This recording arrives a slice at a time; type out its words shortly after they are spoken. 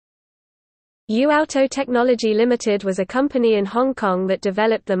EuAuto Technology Limited was a company in Hong Kong that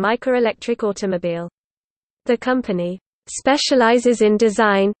developed the MyCar electric automobile. The company specializes in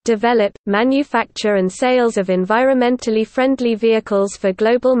design, develop, manufacture and sales of environmentally friendly vehicles for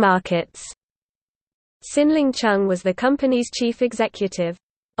global markets. Sin-Ling Chung was the company's chief executive.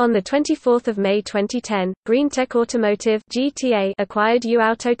 On 24 May 2010, GreenTech Automotive (GTA) acquired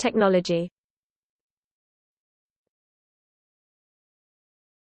EuAuto Technology.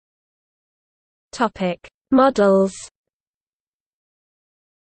 Topic: Models.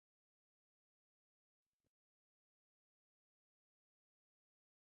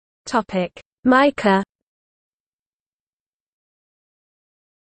 Topic: MyCar.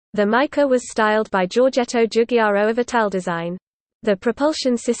 The MyCar was styled by Giorgetto Giugiaro of Italdesign. The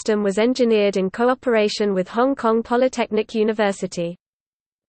propulsion system was engineered in cooperation with Hong Kong Polytechnic University.